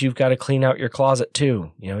 Sometimes you've got to clean out your closet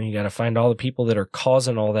too. You got to find all the people that are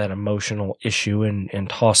causing all that emotional issue and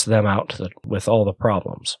toss them out with all the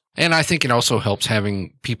problems. And I think it also helps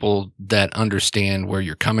having people that understand where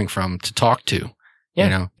you're coming from to talk to.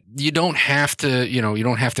 Yeah. You don't have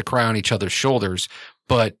to cry on each other's shoulders,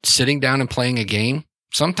 but sitting down and playing a game,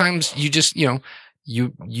 sometimes you just,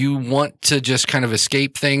 you want to just kind of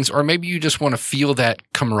escape things, or maybe you just want to feel that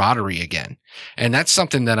camaraderie again. And that's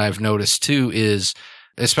something that I've noticed too, is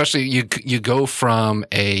especially you go from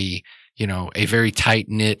a very tight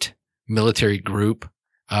knit military group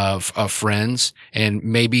of friends, and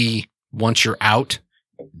maybe once you're out,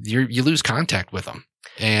 you lose contact with them.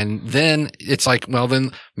 And then it's like, well,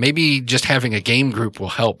 then maybe just having a game group will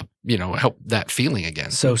help that feeling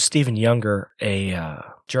again. So Stephen Younger, a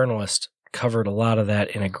journalist, covered a lot of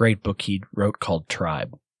that in a great book he wrote called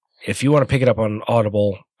Tribe. If you want to pick it up on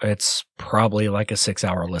Audible, it's probably like a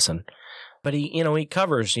 6-hour listen. But he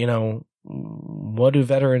covers, what do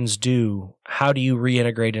veterans do? How do you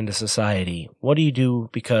reintegrate into society? What do you do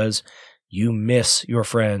because You miss your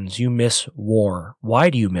friends. You miss war. Why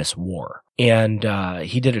do you miss war? And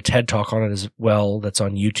he did a TED Talk on it as well that's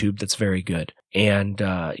on YouTube that's very good. And,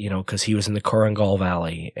 because he was in the Korangal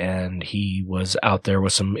Valley and he was out there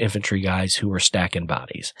with some infantry guys who were stacking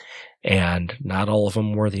bodies. And not all of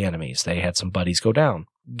them were the enemies. They had some buddies go down.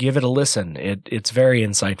 Give it a listen. It's very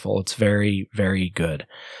insightful. It's very, very good.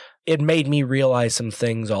 It made me realize some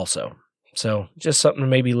things also. So just something to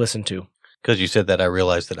maybe listen to. Because you said that, I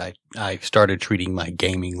realized that I started treating my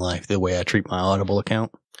gaming life the way I treat my Audible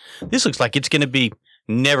account. This looks like it's going to be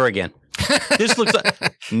never again. This looks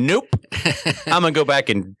like nope. I'm gonna go back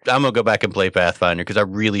and play Pathfinder because I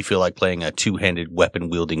really feel like playing a two-handed weapon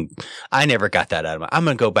wielding. I never got that out of my. I'm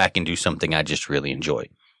gonna go back and do something I just really enjoy.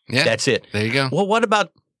 Yeah, that's it. There you go. Well, what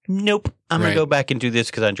about? Nope. I'm gonna go back and do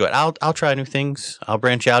this because I enjoy it. I'll try new things. I'll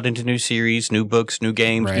branch out into new series, new books, new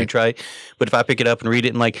games, new try. But if I pick it up and read it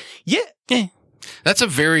and like, yeah. That's a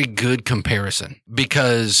very good comparison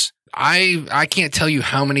because I can't tell you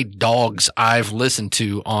how many dogs I've listened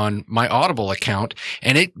to on my Audible account,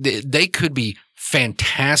 and they could be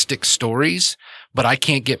fantastic stories, but I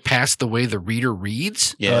can't get past the way the reader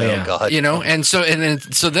reads. Yeah, oh God. And so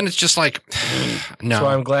then it's just like no. So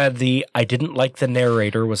I'm glad I didn't like the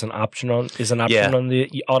narrator was an option on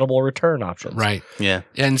the Audible return options. Right. Yeah.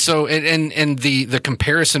 And so and the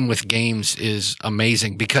comparison with games is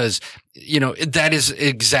amazing because that is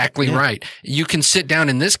exactly right. You can sit down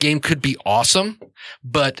and this game could be awesome,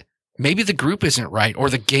 but maybe the group isn't right, or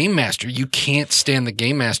the game master. You can't stand the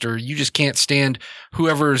game master. You just can't stand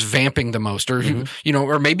whoever is vamping the most, or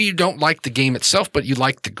or maybe you don't like the game itself, but you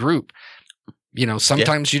like the group.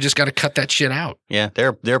 Sometimes you just got to cut that shit out. Yeah,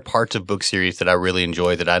 there are parts of book series that I really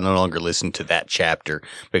enjoy that I no longer listen to that chapter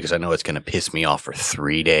because I know it's going to piss me off for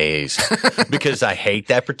 3 days because I hate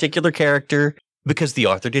that particular character. Because the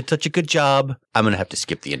author did such a good job, I'm going to have to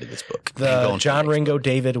skip the end of this book. The John Ringo,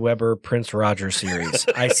 David Weber, Prince Roger series.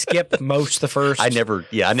 I skipped most the first. I never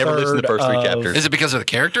listened to the first 3 chapters. Is it because of the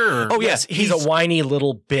character? Or? Oh, yes. He's a whiny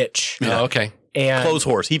little bitch. Yeah. Oh, okay. And clothes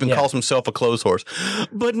horse. He even calls himself a clothes horse.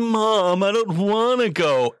 But Mom, I don't want to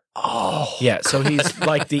go. Oh. Yeah, so he's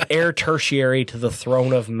like the heir tertiary to the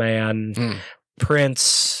throne of man.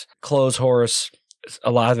 Prince, clothes horse. A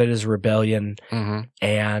lot of it is rebellion.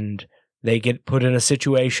 And they get put in a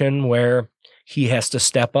situation where he has to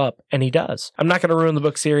step up, and he does. I'm not going to ruin the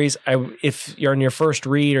book series. If you're on your first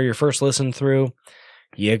read or your first listen through,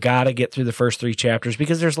 you got to get through the first 3 chapters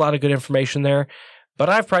because there's a lot of good information there. But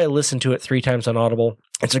I've probably listened to it 3 times on Audible.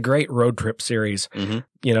 It's a great road trip series,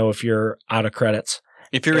 if you're out of credits.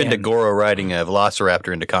 If you're into Goro riding a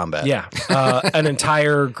velociraptor into combat. Yeah. An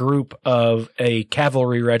entire group of a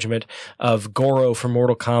cavalry regiment of Goro from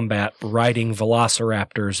Mortal Kombat riding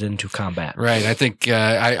velociraptors into combat. Right. I think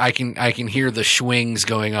I can hear the swings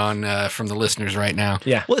going on from the listeners right now.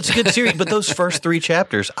 Yeah. Well, it's a good series, but those first 3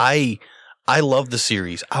 chapters, I love the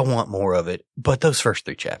series. I want more of it. But those first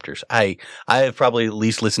 3 chapters, I have probably at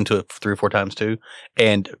least listened to it 3 or 4 times too.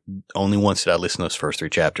 And only once did I listen to those first 3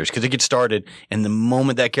 chapters because it gets started. And the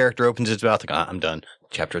moment that character opens his mouth, like, I'm done.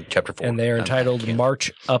 Chapter 4. And they are entitled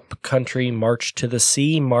March Up Country, March to the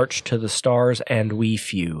Sea, March to the Stars, and We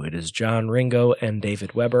Few. It is John Ringo and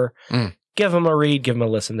David Weber. Give them a read. Give them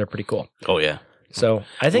a listen. They're pretty cool. Oh, yeah. So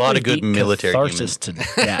I think a lot of good military catharsis to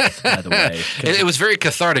death, by the way. It was very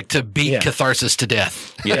cathartic to beat catharsis to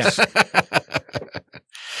death. Yes.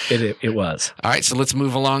 It was. All right, so let's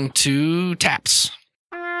move along to Taps.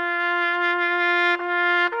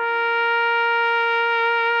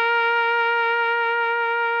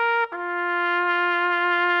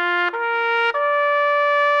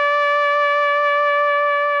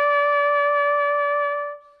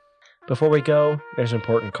 Before we go, there's an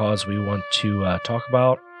important cause we want to talk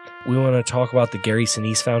about. We want to talk about the Gary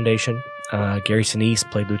Sinise Foundation. Gary Sinise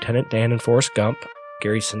played Lieutenant Dan in Forrest Gump.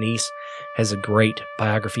 Gary Sinise has a great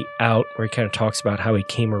biography out where he kind of talks about how he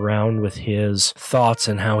came around with his thoughts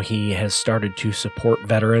and how he has started to support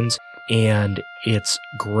veterans. And it's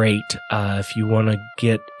great. If you want to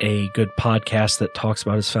get a good podcast that talks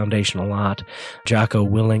about his foundation a lot, Jocko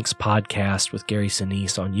Willink's podcast with Gary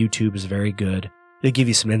Sinise on YouTube is very good. They give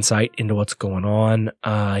you some insight into what's going on.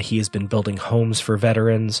 He has been building homes for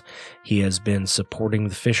veterans. He has been supporting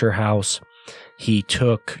the Fisher House. He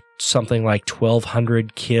took something like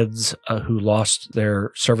 1,200 kids who lost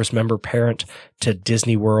their service member parent to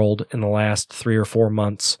Disney World in the last 3 or 4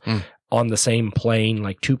 months on the same plane,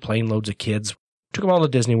 like 2 plane loads of kids. Took them all to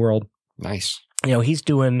Disney World. Nice. He's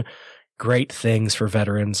doing great things for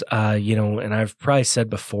veterans. And I've probably said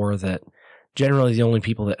before that generally the only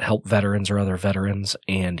people that help veterans are other veterans,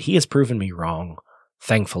 and he has proven me wrong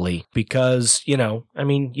thankfully, because, you know, I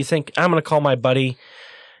mean, you think I'm going to call my buddy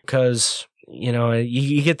because, you know,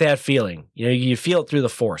 you get that feeling. You know, you feel it through the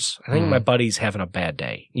force. I think my buddy's having a bad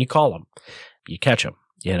day. You call him, you catch him,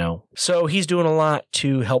 you know. So he's doing a lot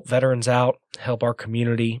to help veterans out, help our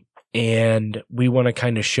community, and we want to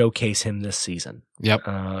kind of showcase him this season. Yep.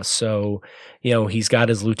 So, you know, he's got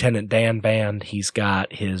his Lieutenant Dan band. He's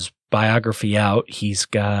got his biography out. He's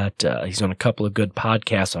got, he's on a couple of good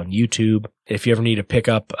podcasts on YouTube. If you ever need to pick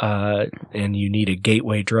up, and you need a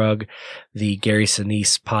gateway drug, the Gary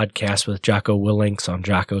Sinise podcast with Jocko Willinks on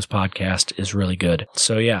Jocko's podcast is really good.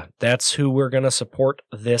 So yeah, that's who we're going to support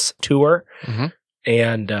this tour. Mm-hmm.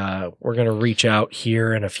 And, we're going to reach out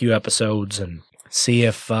here in a few episodes and see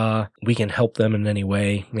if we can help them in any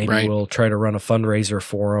way. Maybe we'll try to run a fundraiser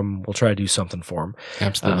for them. We'll try to do something for them.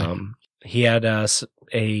 Absolutely. He had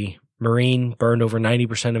a Marine burned over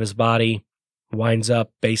 90% of his body, winds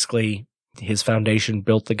up basically his foundation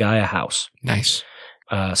built the guy a house. Nice.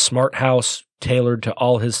 Smart house tailored to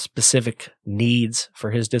all his specific needs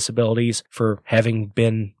for his disabilities, for having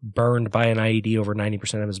been burned by an IED over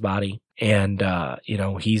 90% of his body. And, you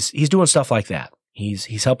know, he's doing stuff like that.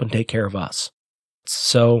 He's helping take care of us.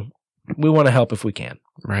 So we want to help if we can.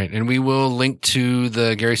 Right. And we will link to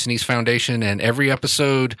the Gary Sinise Foundation, and every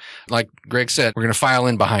episode, like Greg said, we're going to file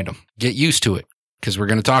in behind them. Get used to it because we're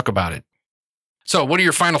going to talk about it. So what are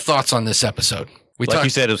your final thoughts on this episode? You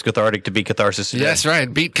said, it was cathartic to beat catharsis to death. Yes,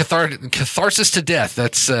 right. Beat catharsis to death.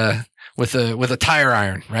 That's with a tire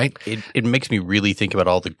iron, right? It makes me really think about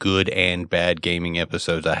all the good and bad gaming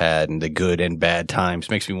episodes I had and the good and bad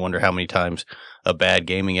times. Makes me wonder how many times a bad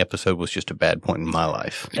gaming episode was just a bad point in my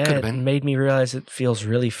life. It could have been. Made me realize it feels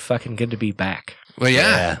really fucking good to be back. Well,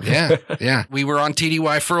 yeah. We were on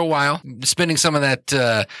TDY for a while, spending some of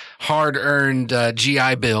that hard-earned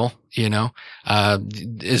GI Bill. You know,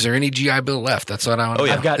 is there any GI Bill left? That's what I want to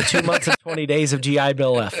know. I've got 2 months and 20 days of GI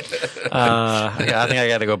Bill left. I think I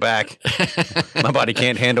got to go back. My body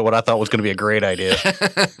can't handle what I thought was going to be a great idea.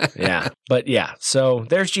 Yeah. But yeah, so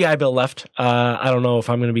there's GI Bill left. I don't know if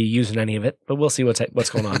I'm going to be using any of it, but we'll see what's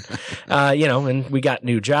going on. You know, and we got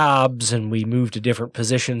new jobs and we moved to different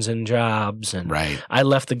positions in jobs. And right. I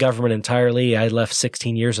left the government entirely. I left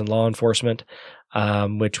 16 years in law enforcement,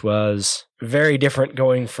 which was very different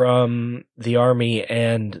going from the Army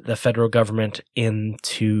and the federal government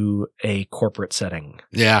into a corporate setting.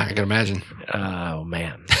 Yeah, I can imagine. Oh,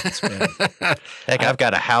 man. It's been... Heck, I've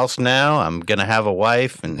got a house now. I'm going to have a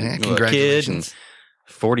wife and a kid. And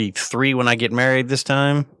 43 when I get married this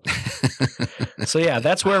time. So yeah,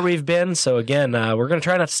 that's where we've been. So again, we're going to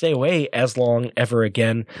try not to stay away as long ever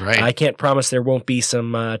again. Right. I can't promise there won't be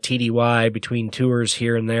some TDY between tours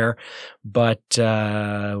here and there, but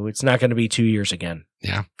it's not going to be 2 years again.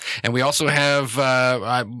 Yeah. And we also have,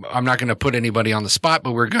 I'm not going to put anybody on the spot,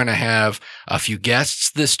 but we're going to have a few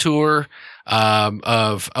guests this tour,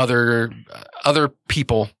 of other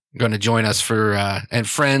people going to join us for, and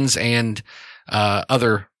friends and,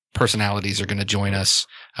 other personalities are going to join us,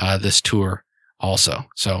 this tour also.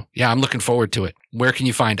 So yeah, I'm looking forward to it. Where can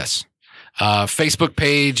you find us? Facebook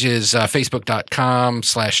page is,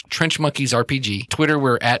 facebook.com/TrenchMonkeysRPG. Twitter,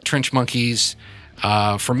 we're at TrenchMonkeys.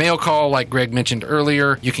 For mail call, like Greg mentioned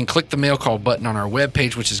earlier, you can click the mail call button on our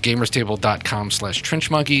webpage, which is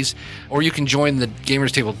gamerstable.com/trenchmonkeys, or you can join the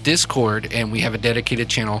Gamers Table Discord, and we have a dedicated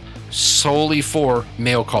channel solely for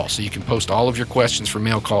mail call. So you can post all of your questions for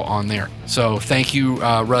mail call on there. So thank you,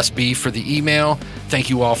 Russ B, for the email. Thank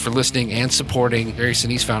you all for listening and supporting Gary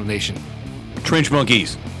Sinise Foundation. Trench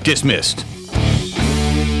Monkeys, dismissed.